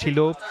নিষেধাজ্ঞা ছিল।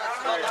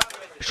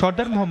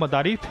 সর্দার মোহাম্মদ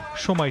আরিফ,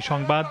 সময়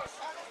সংবাদ।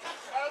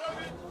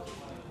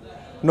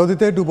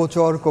 নদীতে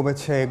ডুবোচর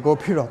কমেছে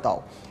গভীরতাও।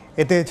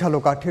 এতে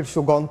ঝালকাঠির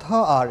সুগন্ধ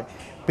আর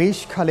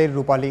বিষখালের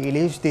রূপালী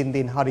ইলিশ দিন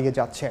দিন হারিয়ে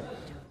যাচ্ছে,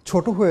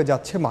 ছোট হয়ে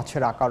যাচ্ছে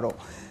মাছের আকারও।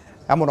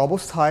 এমন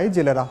অবস্থায়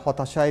জেলেরা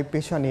হতাশায়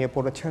পেশা নিয়ে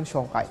পড়েছেন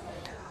শঙ্কায়।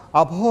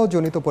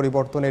 আবহাওয়াজনিত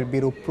পরিবর্তনের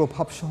বিরূপ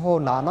প্রভাবসহ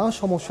নানা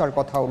সমস্যার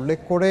কথা উল্লেখ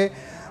করে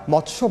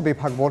মৎস্য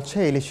বিভাগ বলছে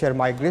ইলিশের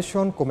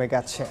মাইগ্রেশন কমে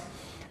গেছে।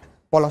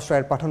 পলাশ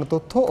রায়ের পাঠানো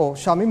তথ্য ও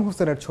শামীম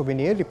হোসেনের ছবি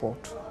নিয়ে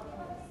রিপোর্ট।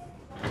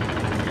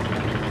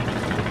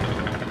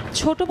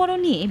 ছোট বড়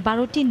নিয়ে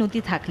 12টি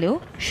নদী থাকলেও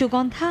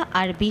সুগন্ধা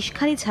আর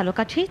বিষখালী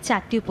ঝালকাঠির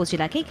 4টি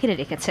উপজেলাকে ঘিরে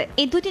রেখেছে।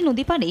 এই দুটি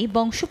নদী পাড়েই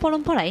বংশ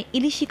পরম্পরায়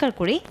ইলিশ শিকার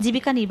করে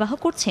জীবিকা নির্বাহ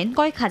করছেন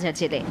কয়েক হাজার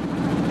জেলে।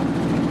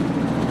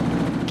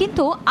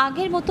 কিন্তু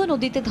আগের মতো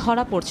নদীতে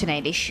ধরা পড়ছে না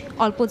ইলিশ।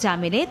 অল্প যা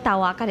মেলে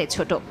তাও আকারে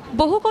ছোট।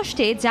 বহু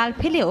কষ্টে জাল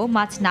ফেলেও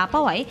মাছ না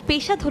পাওয়ায়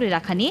পেশা ধরে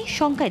রাখা নিয়ে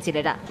শঙ্কায়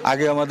জেলেরা।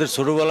 আগে আমাদের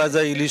ছোটবেলায়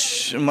যা ইলিশ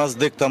মাছ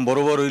দেখতাম, বড়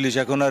বড় ইলিশ,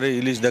 এখন আর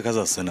ইলিশ দেখা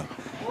যাচ্ছে না।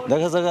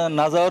 দেখা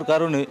না যাওয়ার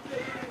কারণে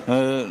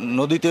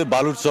নদীতে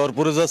বালুর চর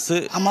পড়ে যাচ্ছে।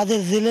 আমাদের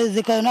জেলে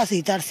যে কয়জন আছি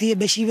তার চেয়ে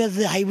বেশি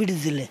হাইব্রিড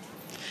জেলে,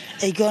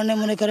 এই কারণে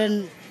মনে করেন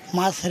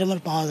মাছ সেরকম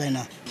পাওয়া যায়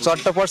না।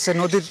 চরটা পড়ছে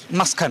নদীর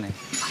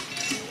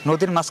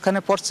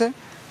মাঝখানে পড়ছে,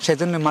 সেই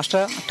জন্য মাছটা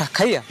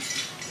খাইয়া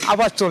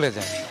আবার চলে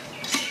যায়,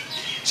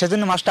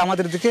 সেজন্য মাছটা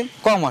আমাদের দিকে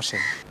কম আসে।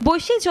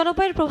 বৈশ্বিক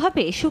জলবায়ুর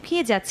প্রভাবে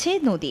শুকিয়ে যাচ্ছে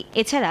নদী।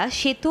 এছাড়া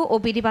সেতু ও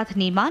বেড়িবাঁধ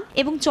নির্মাণ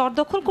এবং চর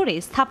দখল করে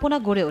স্থাপনা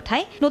গড়ে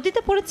ওঠায়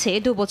নদীতে পড়েছে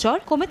ডুবোচর,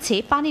 কমেছে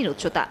পানির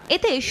উচ্চতা।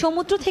 এতে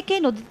সমুদ্র থেকে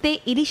নদীতে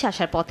ইলিশ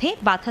আসার পথে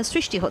বাধা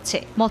সৃষ্টি হচ্ছে।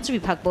 মৎস্য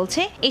বিভাগ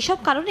বলছে এসব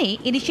কারণে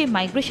ইলিশের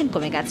মাইগ্রেশন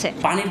কমে গেছে।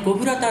 পানির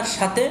গভীরতার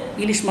সাথে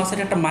ইলিশ মাছের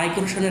একটা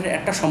মাইগ্রেশনের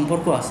একটা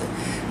সম্পর্ক আছে।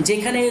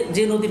 যেখানে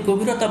যে নদীর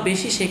গভীরতা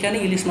বেশি সেখানে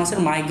ইলিশ মাছের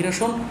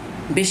মাইগ্রেশন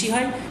বেশি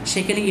হয়,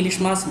 সেখানে ইলিশ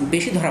মাছ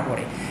বেশি ধরা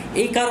পড়ে।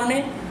 এই কারণে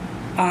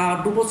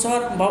ডুবোচর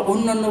বা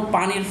অন্যান্য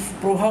পানির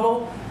প্রভাবও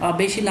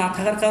বেশি না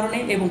থাকার কারণে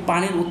এবং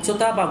পানির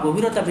উচ্চতা বা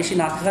গভীরতা বেশি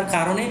না থাকার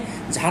কারণে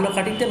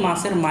ঝালকাঠিতে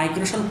মাছের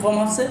মাইগ্রেশন কম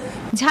আছে।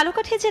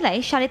 ঝালকাঠি জেলায়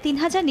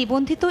 ৩৫০০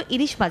 নিবন্ধিত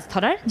ইলিশ মাছ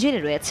ধরার জেলে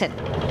রয়েছেন।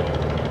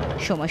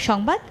 সময়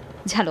সংবাদ,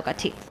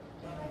 ঝালকাঠি।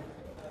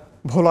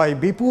 ভোলায়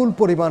বিপুল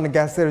পরিমাণ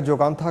গ্যাসের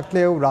যোগান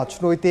থাকলেও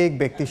রাজনৈতিক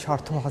ব্যক্তি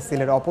স্বার্থ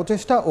হাসিলের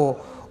অপচেষ্টা ও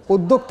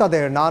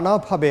উদ্যোক্তাদের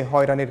নানাভাবে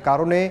হয়রানির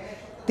কারণে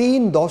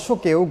 ৩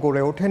 দশকেও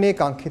গড়ে ওঠেনি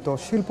কাঙ্ক্ষিত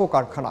শিল্প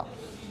কারখানা।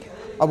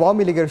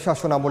 আওয়ামী লীগের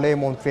শাসনামলে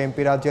মন্ত্রী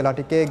এমপিরা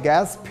জেলাটিকে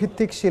গ্যাস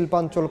ভিত্তিক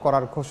শিল্পাঞ্চল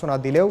করার ঘোষণা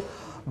দিলেও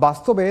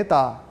বাস্তবে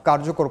তা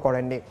কার্যকর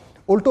করেননি।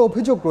 উল্টো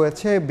অভিযোগ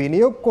রয়েছে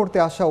বিনিয়োগ করতে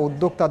আসা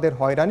উদ্যোক্তাদের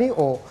হয়রানি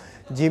ও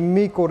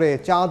জিম্মি করে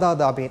চাঁদা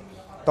দাবি।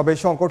 তবে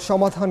সংকট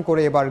সমাধান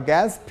করে এবার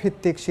গ্যাস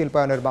ভিত্তিক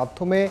শিল্পায়নের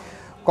মাধ্যমে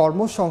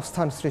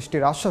কর্মসংস্থান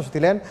সৃষ্টির আশ্বাস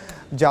দিলেন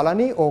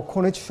জ্বালানি ও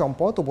খনিজ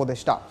সম্পদ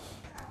উপদেষ্টা।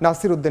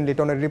 নাসির উদ্দিন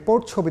লিটনের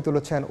রিপোর্ট, ছবি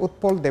তুলেছেন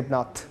উৎপল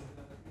দেবনাথ।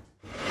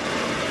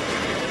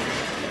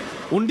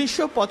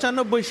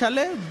 ১৯৯৫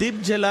 সালে দ্বীপ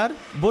জেলার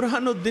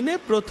বোরহানউদ্দিনে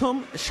প্রথম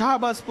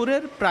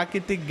শাহবাজপুরের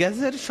প্রাকৃতিক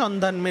গ্যাসের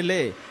সন্ধান মেলে।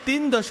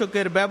 ৩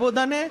 দশকের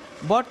ব্যবধানে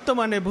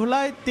বর্তমানে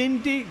ভোলায়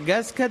 ৩টি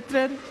গ্যাস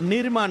ক্ষেত্রের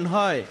নির্মাণ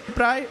হয়।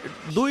 প্রায়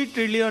 ২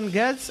 ট্রিলিয়ন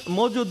গ্যাস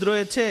মজুদ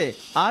রয়েছে।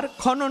 আর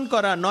খনন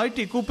করা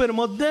 ৯টি কূপের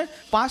মধ্যে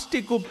 5টি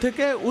কূপ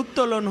থেকে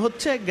উত্তোলন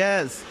হচ্ছে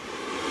গ্যাস।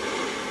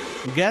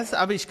 গ্যাস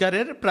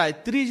আবিষ্কারের প্রায়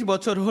 ৩০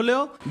 বছর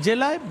হলেও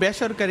জেলায়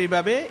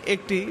বেসরকারিভাবে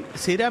একটি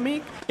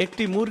সিরামিক,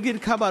 একটি মুরগির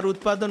খাবার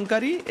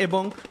উৎপাদনকারী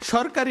এবং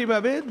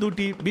সরকারিভাবে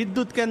 2টি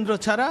বিদ্যুৎ কেন্দ্র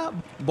ছাড়া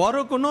বড়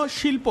কোনো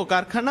শিল্প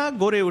কারখানা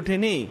গড়ে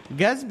ওঠেনি।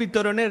 গ্যাস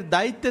বিতরণের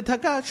দায়িত্বে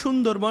থাকা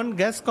সুন্দরবন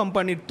গ্যাস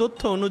কোম্পানির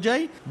তথ্য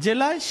অনুযায়ী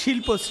জেলায়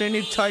শিল্প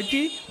শ্রেণীর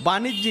 6টি,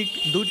 বাণিজ্যিক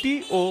 2টি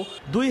ও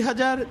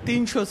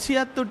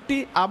 2376টি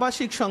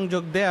আবাসিক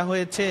সংযোগ দেয়া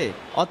হয়েছে।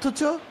 অথচ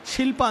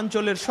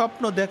শিল্পাঞ্চলের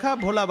স্বপ্ন দেখা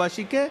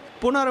ভোলাবাসীকে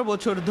 15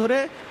 বছর ধরে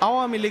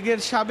আওয়ামী লীগের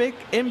সাবেক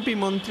এমপি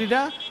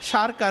মন্ত্রীরা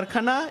সার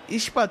কারখানা,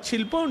 ইস্পাত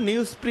শিল্প,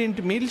 নিউজ প্রিন্ট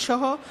মিল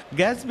সহ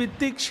গ্যাস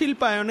ভিত্তিক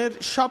শিল্পায়নের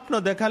স্বপ্ন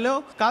দেখালেও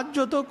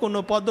কার্যত কোনো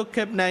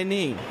পদক্ষেপ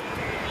নেয়নি।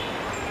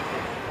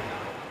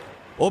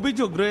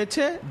 অভিযোগ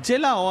রয়েছে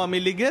জেলা আওয়ামী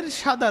লীগের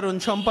সাধারণ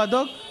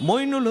সম্পাদক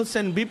মইনুল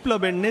হোসেন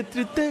বিপ্লবের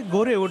নেতৃত্বে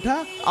গড়ে ওঠা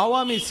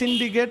আওয়ামী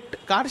সিন্ডিকেট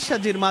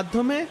কারসাজির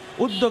মাধ্যমে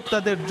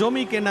উদ্যোক্তাদের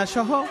জমি কেনা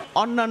সহ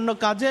অন্যান্য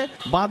কাজে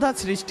বাধা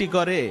সৃষ্টি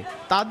করে।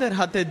 তাদের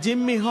হাতে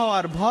জিম্মি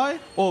হওয়ার ভয়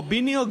ও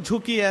বিনিয়োগ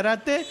ঝুঁকি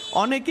এড়াতে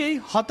অনেকেই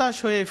হতাশ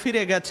হয়ে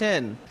ফিরে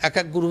গেছেন। এক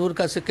গ্রুপের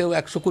কাছে কেউ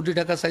 100 কোটি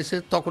টাকা চাইছে,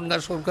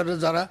 তখনকার সরকারের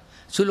যারা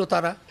ছিল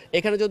তারা।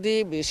 এখানে যদি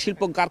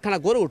শিল্প কারখানা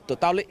গড়ে উঠতো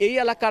তাহলে এই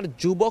এলাকার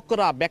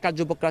যুবকরা, বেকার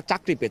যুবকরা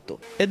চাকরি পেত।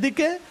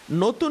 এদিকে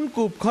নতুন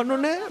কূপ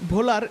খননে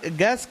ভোলার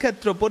গ্যাস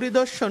ক্ষেত্র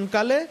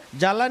পরিদর্শনকালে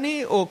জ্বালানি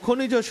ও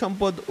খনিজ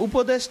সম্পদ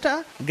উপদেষ্টা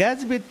গ্যাস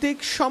ভিত্তিক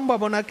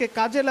সম্ভাবনাকে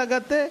কাজে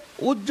লাগাতে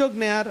উদ্যোগ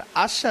নেয়ার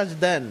আশ্বাস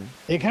দেন।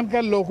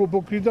 এখানকার লোক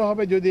উপকৃত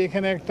হবে যদি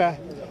এখানে একটা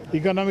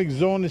ইকোনমিক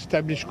জোন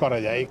এস্টাবলিশ করা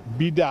যায়।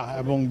 বিডা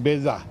এবং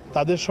বেজা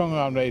তাদের সঙ্গে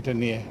আমরা এটা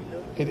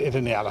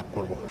নিয়ে আলাপ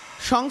করব।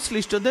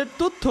 সংশ্লিষ্টদের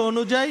তথ্য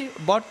অনুযায়ী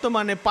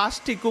বর্তমানে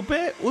 5টি কূপে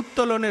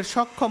উত্তোলনের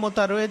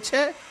সক্ষমতা রয়েছে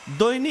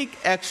দৈনিক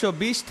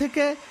 120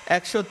 থেকে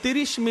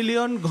 130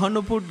 মিলিয়ন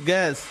ঘনফুট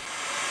গ্যাস।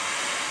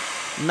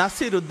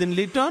 নাসির উদ্দিন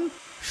লিটন,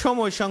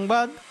 সময়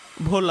সংবাদ,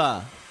 ভোলা।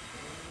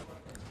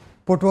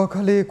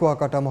 পটুয়াখালী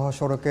কুয়াকাটা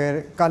মহাসড়কের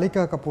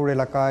কালিকা কাপুর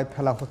এলাকায়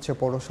ফেলা হচ্ছে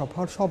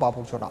পৌরসভার সব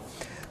আবর্জনা।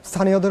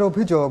 স্থানীয়দের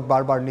অভিযোগ,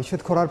 বারবার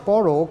নিষেধ করার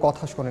পরও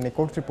কথা শোনেনি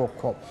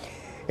কর্তৃপক্ষ।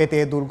 এতে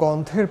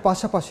দুর্গন্ধের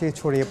পাশাপাশি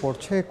ছড়িয়ে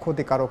পড়ছে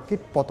ক্ষতিকারক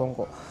কীটপতঙ্গ।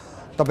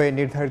 তবে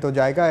নির্ধারিত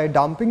জায়গায়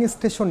ডাম্পিং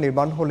স্টেশন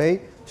নির্মাণ হলেই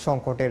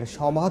সংকটের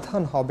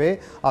সমাধান হবে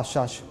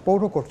আশ্বাস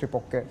পৌর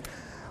কর্তৃপক্ষের।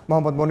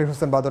 মোহাম্মদ মনির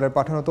হোসেন বাদলের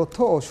পাঠানো তথ্য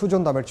ও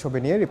সুজন দামের ছবি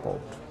নিয়ে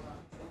রিপোর্ট।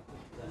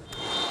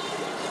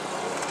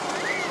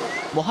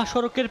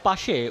 মহাসড়কের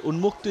পাশে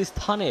উন্মুক্ত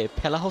স্থানে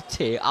ফেলা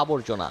হচ্ছে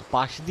আবর্জনা।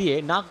 পাশ দিয়ে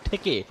নাক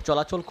ঢেকে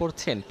চলাচল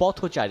করছেন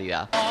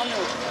পথচারীরা।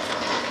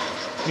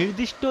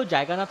 নির্দিষ্ট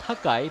জায়গা না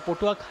থাকায়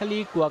পটুয়াখালী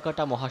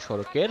কুয়াকাটা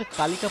মহাসড়কের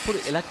কালিকাপুর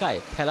এলাকায়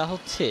ফেলা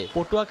হচ্ছে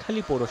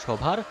পটুয়াখালী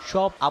পৌরসভার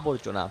সব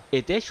আবর্জনা।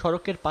 এতে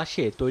সড়কের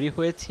পাশে তৈরি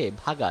হয়েছে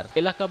ভাগাড়।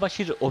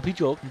 এলাকাবাসীর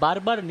অভিযোগ,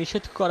 বারবার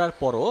নিষেধ করার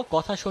পরও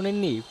কথা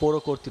শোনেননি পৌর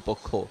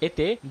কর্তৃপক্ষ।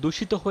 এতে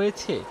দূষিত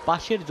হয়েছে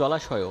পাশের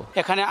জলাশয়ও।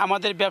 এখানে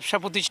আমাদের ব্যবসা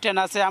প্রতিষ্ঠান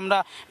আছে, আমরা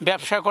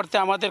ব্যবসা করতে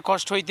আমাদের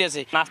কষ্ট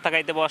হইতেছে। নাস্তা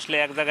খাইতে বসলে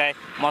এক জায়গায়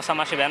মশা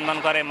মাছি ভ্যানভান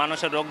করে,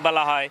 মানুষের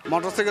রোগবালা হয়।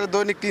 মোটরসাইকেলে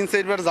দৈনিক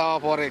 3-4 বার যাওয়া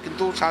পরে,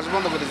 কিন্তু শ্বাস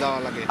বন্ধ করে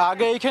যাওয়া লাগে।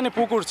 আগে এইখানে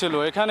পুকুর ছিল,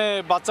 এখানে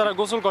বাচ্চারা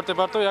গোসল করতে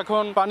পারতো,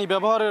 এখন পানি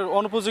ব্যবহারের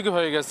অনুপযোগী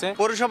হয়ে গেছে।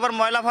 পৌরসভার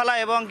ময়লা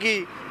ফেলায় এবং কি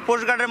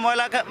পোস্টগার্ডের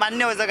ময়লা মান্য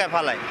ওই জায়গায়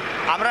ফেলায়,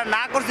 আমরা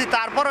না করছি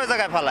তারপর ওই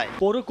জায়গায় ফেলায়।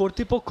 পৌর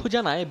কর্তৃপক্ষ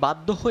জানায়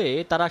বাধ্য হয়ে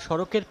তারা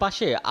সড়কের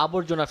পাশে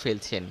আবর্জনা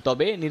ফেলছেন।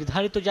 তবে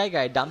নির্ধারিত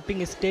জায়গায় ডাম্পিং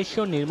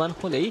স্টেশন নির্মাণ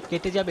হলেই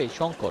কেটে যাবে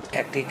সংকট।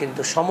 একটি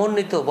কিন্তু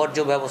সমন্বিত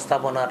বর্জ্য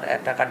ব্যবস্থাপনার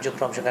একটা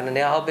কার্যক্রম সেখানে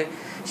নেওয়া হবে।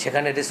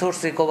 সেখানে রিসোর্স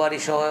রিকভারি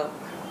সহ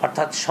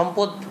অর্থাৎ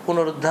সম্পদ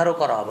পুনরুদ্ধারও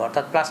করা হবে,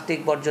 অর্থাৎ প্লাস্টিক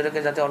বর্জ্য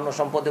রেখে যাতে অন্য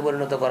সম্পদে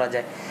পরিণত করা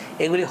যায়,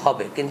 এগুলি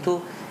হবে। কিন্তু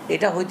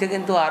এটা হইতে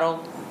কিন্তু আরও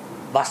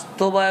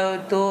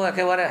বাস্তবায়িত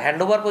একেবারে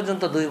হ্যান্ডওভার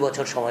পর্যন্ত 2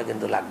 বছর সময়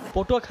কিন্তু লাগবে।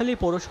 পটুয়াখালী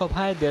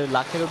পৌরসভায় 1.5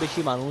 লাখেরও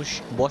বেশি মানুষ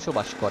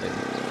বসবাস করেন।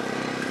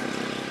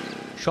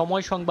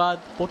 সময় সংবাদ,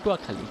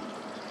 পটুয়াখালী।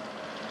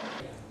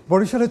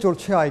 বরিশালে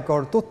চলছে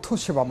আয়কর তথ্য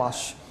সেবা মাস,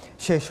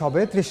 শেষ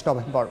হবে 30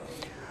 নভেম্বর।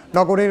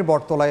 নগরের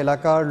বটতলা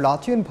এলাকার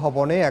লাচিন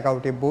ভবনে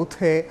 11টি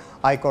বুথে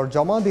আয়কর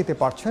জমা দিতে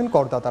পারছেন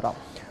করদাতারা।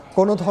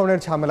 কোনো ধরনের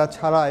ঝামেলা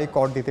ছাড়াই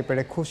কর দিতে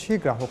পেরে খুশি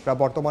গ্রাহকরা।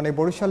 বর্তমানে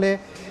বরিশালে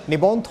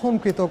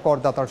নিবন্ধনকৃত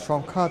করদাতার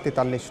সংখ্যা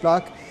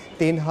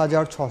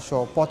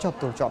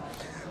 43,03,675 জন।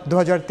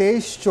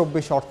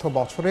 2023-24 অর্থ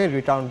বছরে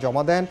রিটার্ন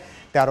জমা দেন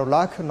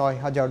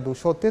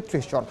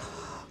 13,09,233 জন।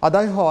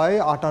 আদায় হয়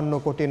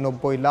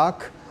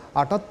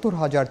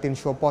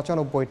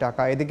 58,90,78,395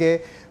 টাকা। এদিকে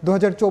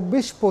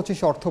 2024-25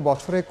 অর্থ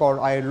বছরে কর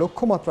আয়ের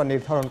লক্ষ্যমাত্রা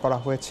নির্ধারণ করা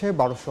হয়েছে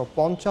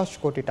 1250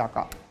 কোটি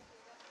টাকা।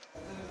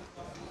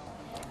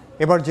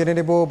 এবার জেনে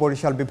নেব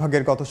বরিশাল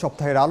বিভাগের গত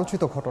সপ্তাহের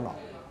আলোচিত ঘটনা।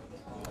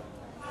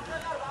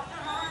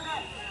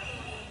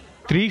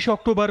 30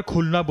 অক্টোবর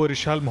খুলনা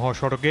বরিশাল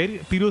মহাসড়কের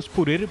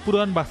পিরোজপুরের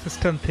পুরান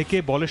বাসস্ট্যান্ড থেকে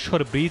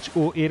বলেশ্বর ব্রিজ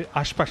ও এর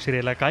আশপাশের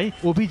এলাকায়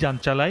অভিযান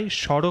চালায়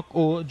সড়ক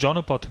ও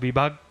জনপথ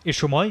বিভাগ। এ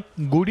সময়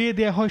গুড়িয়ে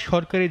দেয়া হয়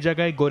সরকারি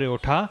জায়গায় গড়ে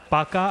ওঠা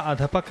পাকা,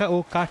 আধা পাকা ও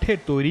কাঠের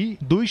তৈরি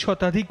 2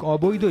 শতাধিক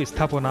অবৈধ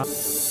স্থাপনা।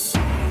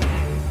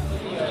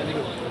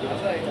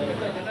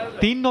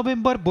 3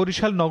 নভেম্বর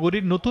বরিশাল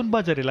নগরীর নতুন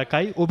বাজার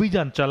এলাকায়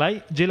অভিযান চালায়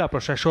জেলা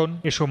প্রশাসন।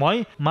 এ সময়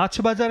মাছ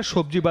বাজার,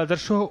 সবজি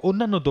বাজার সহ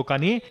অন্যান্য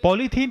দোকানে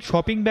পলিথিন,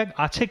 শপিং ব্যাগ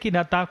আছে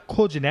কিনা তা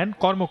খোঁজ নেন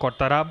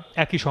কর্মকর্তারা।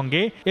 একই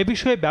সঙ্গে এ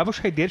বিষয়ে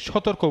ব্যবসায়ীদের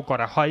সতর্ক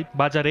করা হয়।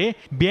 বাজারে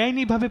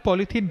বেআইনিভাবে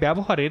পলিথিন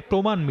ব্যবহারের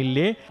প্রমাণ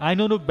মিললে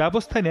আইনানুগ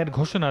ব্যবস্থা নেওয়ার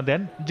ঘোষণা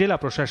দেন জেলা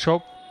প্রশাসক।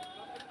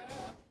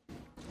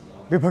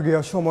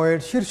 বিভাগীয় সময়ের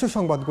শীর্ষ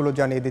সংবাদগুলো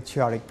জানিয়ে দিচ্ছি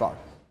আরেকবার।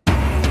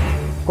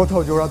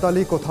 কোথাও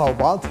জোড়াতালি, কোথাও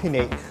বাঁধই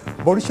নেই।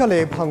 বরিশালে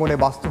ভাঙনে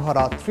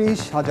বাস্তুহারা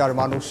 30,000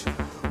 মানুষ।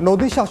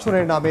 নদী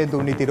শাসনের নামে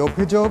দুর্নীতির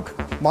অভিযোগ,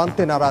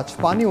 মানতে নারাজ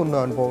পানি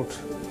উন্নয়ন বোর্ড।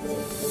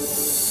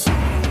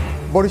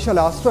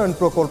 বরিশালে আশ্রয়ন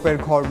প্রকল্পের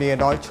ঘর নিয়ে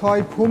 9-6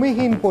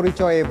 ভূমিহীন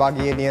পরিচয়ে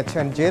বাগিয়ে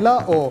নিয়েছেন জেলা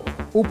ও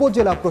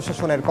উপজেলা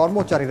প্রশাসনের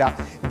কর্মচারীরা,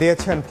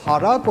 দিয়েছেন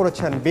ভাড়া,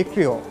 করেছেন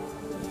বিক্রিও।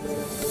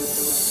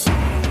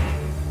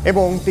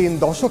 এবং 3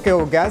 দশকেও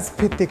গ্যাস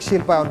ভিত্তিক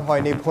শিল্পায়ন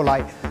হয়নি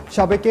ভোলায়।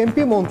 সাবেক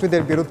এমপি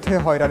মন্ত্রীদের বিরুদ্ধে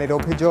হয়রানির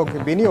অভিযোগ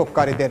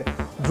বিনিয়োগকারীদের,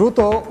 দ্রুত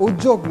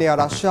উদ্যোগ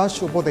নেওয়ার আশ্বাস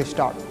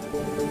উপদেষ্টার।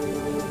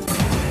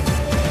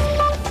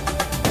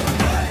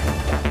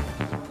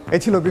 এ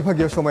ছিল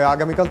বিভাগীয় সময়।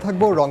 আগামীকাল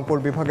থাকবো রংপুর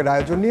বিভাগের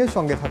আয়োজন নিয়ে,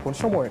 সঙ্গে থাকুন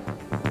সময়।